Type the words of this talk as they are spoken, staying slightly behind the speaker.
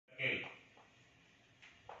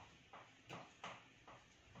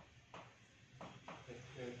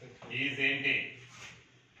Is ఏంటి?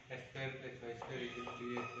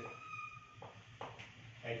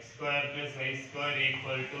 x square plus y square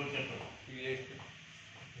equal to చెప్పు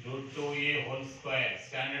root 2a whole square.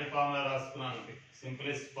 Standard form లో రాసుకున్నాను,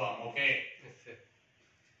 simplest form. Okay,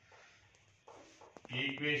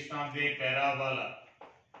 equation of the parabola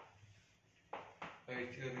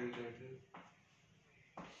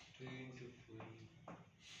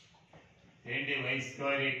ఏంటి? y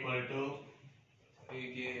square equal to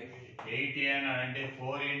 8a అంటే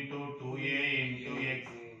 4 into 2a into x.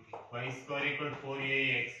 y square equal to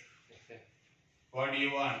 4ax. What do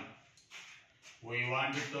you want? We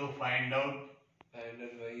wanted to find out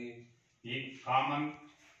the common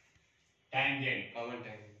tangent.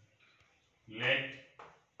 Let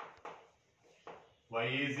y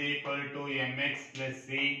is equal to mx plus c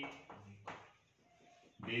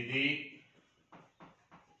be the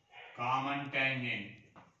common tangent.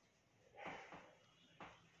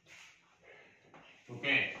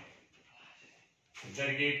 Okay,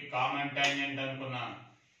 ఇద్దరికి common tangent అనుకున్నా.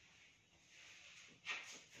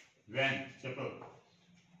 when చెప్పు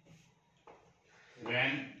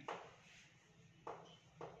when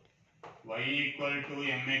y equal to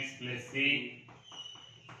mx plus c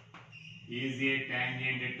is a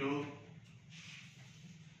tangent to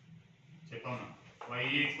చెప్పమ్మా. y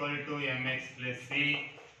equal to mx plus c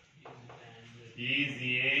is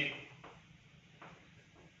a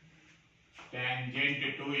tangent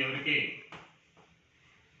to ఎవరికి?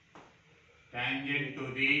 tangent to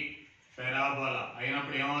the parabola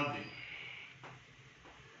అయినప్పుడు ఏమవుద్ది?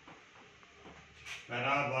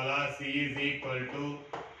 parabola c is equal to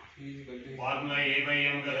formula a by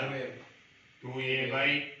m కదా, 2a by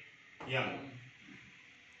m.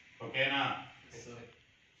 ఓకేనా?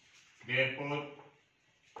 therefore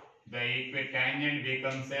the tangent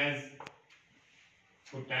becomes as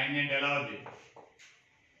tangent ఎలా అవుద్ది?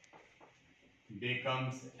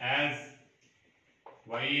 becomes as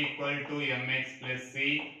y equal to mx plus c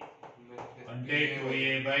అంటే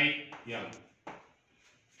 2a by m.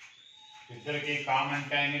 ఇద్దరికి common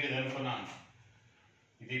tangent ఇది అనుకున్నాను.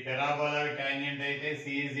 ఇది parabola tangent అయితే c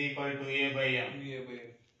is equal to a by m.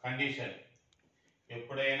 Condition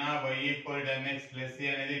ఎప్పుడైనా y equal to mx plus c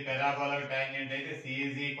అనేది పారాబోలా టాంజెంట్ అయితే c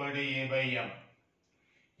is equal to a by m.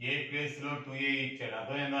 a place లో 2a ఇచ్చాడు.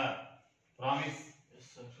 అదేనా ప్రామిస్?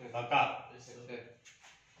 పక్క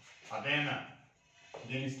అదేనా?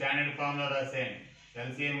 దీని స్టాండర్డ్ ఫార్మ్ లో రాసేయండి.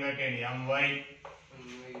 ఎల్సిఎం కట్టండి. my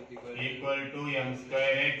equal to m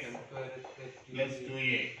square x plus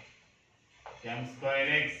 2a. m square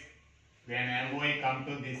x when my come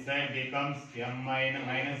to this side becomes m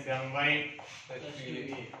minus my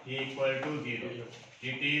equal to 0.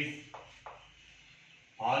 It is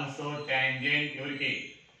also tangent ఎవరికి?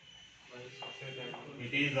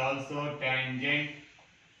 It is also tangent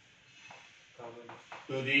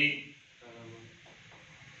to the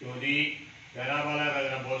parabola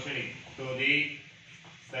కదా బోషడి, to the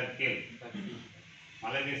circle.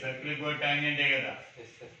 మళ్ళీ circle కూడా టాంజెంటే కదా.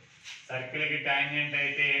 Circle కి tangent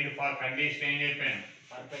అయితే ఏంటి? For condition ఏం చెప్పాను?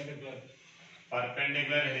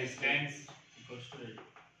 perpendicular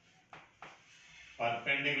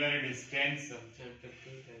distance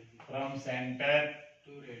from center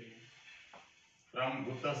to radius. from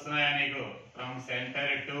గుర్తొస్తున్నాయా నీకు? from center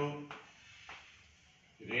to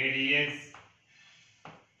radius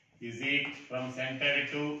is equal from center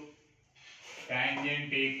to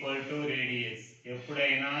tangent equal to radius.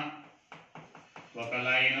 ఎప్పుడైనా ఒక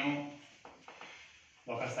లైను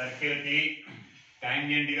ఒక సర్కిల్ కి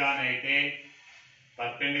tangent గానైతే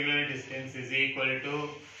perpendicular distance is equal to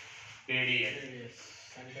radius.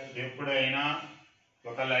 ఎప్పుడైనా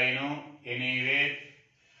ఒక line anyway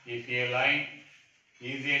if A line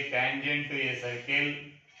is a tangent to a circle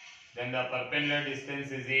then the perpendicular distance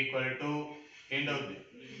is equal to end of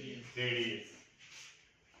the radius.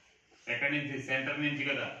 ఎక్కడి నుంచి? Centre నుంచి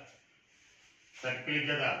కదా, circle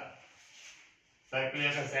కదా. Circle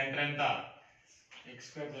యొక్క centre ఎంత? x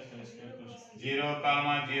square plus y square plus 0,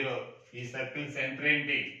 0. ఈ circle centre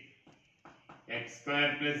ఏంటి? x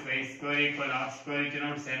square plus y square equal r square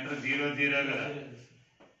ఇచ్చినప్పుడు సెంటర్ 0, 0 కదా.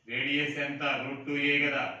 రేడియస్ ఎంత? √2a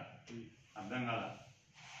కదా. అర్థం కదా?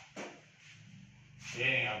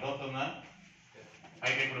 అర్థమవుతుందా?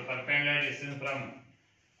 అయితే ఇప్పుడు పర్పెండిక్యులర్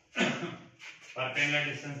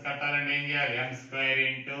డిస్టెన్స్ కట్టాలంటే ఏం చేయాలి? m square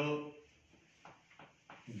into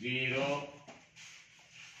 0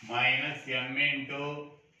 minus m into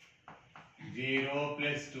 0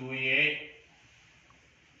 plus 2a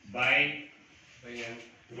by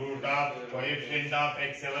root of coefficient of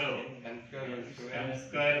x ఎవరు? m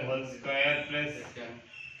square whole square plus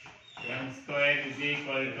m square is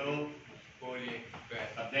equal to 4a square.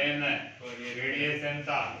 అదేనా 4a రేడియస్ ఎంత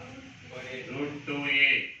 4a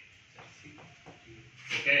 √2a.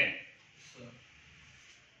 Okay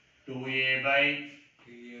 2a by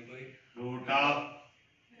 2a by root of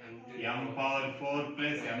m power 4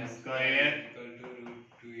 plus m square equal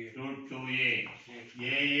to √2a.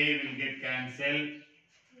 a will get cancelled.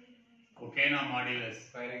 Okay, now modulus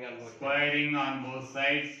squaring on both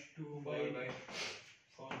sides 2 by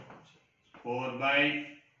 4 by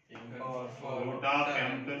m power 4 root of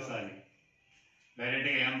m to sorry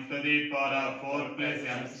directly m to the power of 4 plus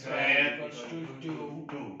m square equals to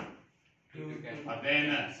 2. 2 Then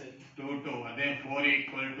 2 then 4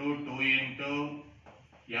 equal to 2 into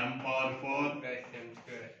m power 4 plus m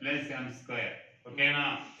square. plus m square. Okay na?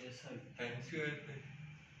 Yes sir. m square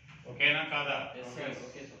Okay na kada? Yes sir.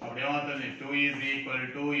 Okay sir. అప్పుడు ఏమవుతుంది 2 is equal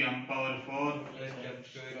to m power 4 plus m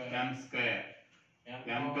square. m square.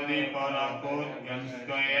 m to the power of 4 m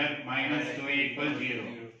square minus 2 equals 0.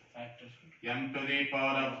 Factors m to the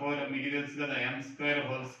power of 4 మీకు తెలుసు కదా m square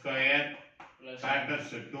whole square plus factors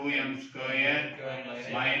 2m square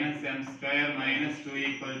minus m square minus 2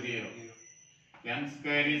 equals 0. m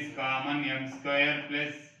square is common, m square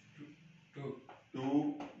plus 2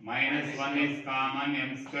 minus 1 is common,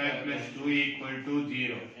 m square plus 2 equal to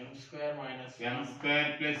 0. m square minus m square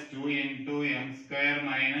plus 2 into m square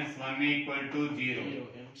minus 1 equal to 0.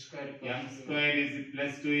 m square m square is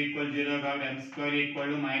plus 2 equal 0 కాబట్టి m square equal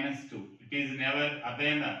to minus 2. It is never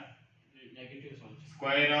అదేనా negative also.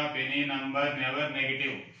 square of any number never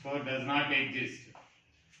negative, so does not exist.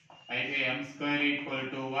 అయితే m square equal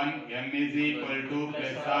to 1, m is equal to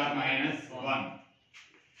plus or minus 1.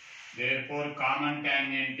 Therefore common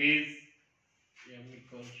tangent is m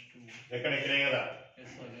equals to ఎక్కడే కదా yes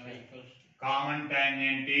sir. m equals to common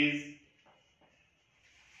tangent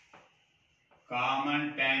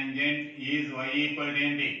is y equal to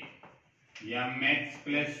ఏంటి mx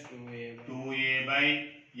plus 2a by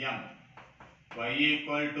m. y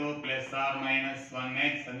equal to plus or minus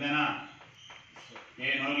 1x అంతేనా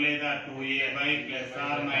ఏ నోరు లేదా 2a by plus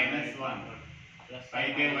or minus 1 plus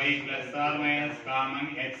అయితే y plus or minus common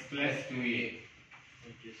x plus 2a.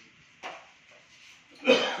 which is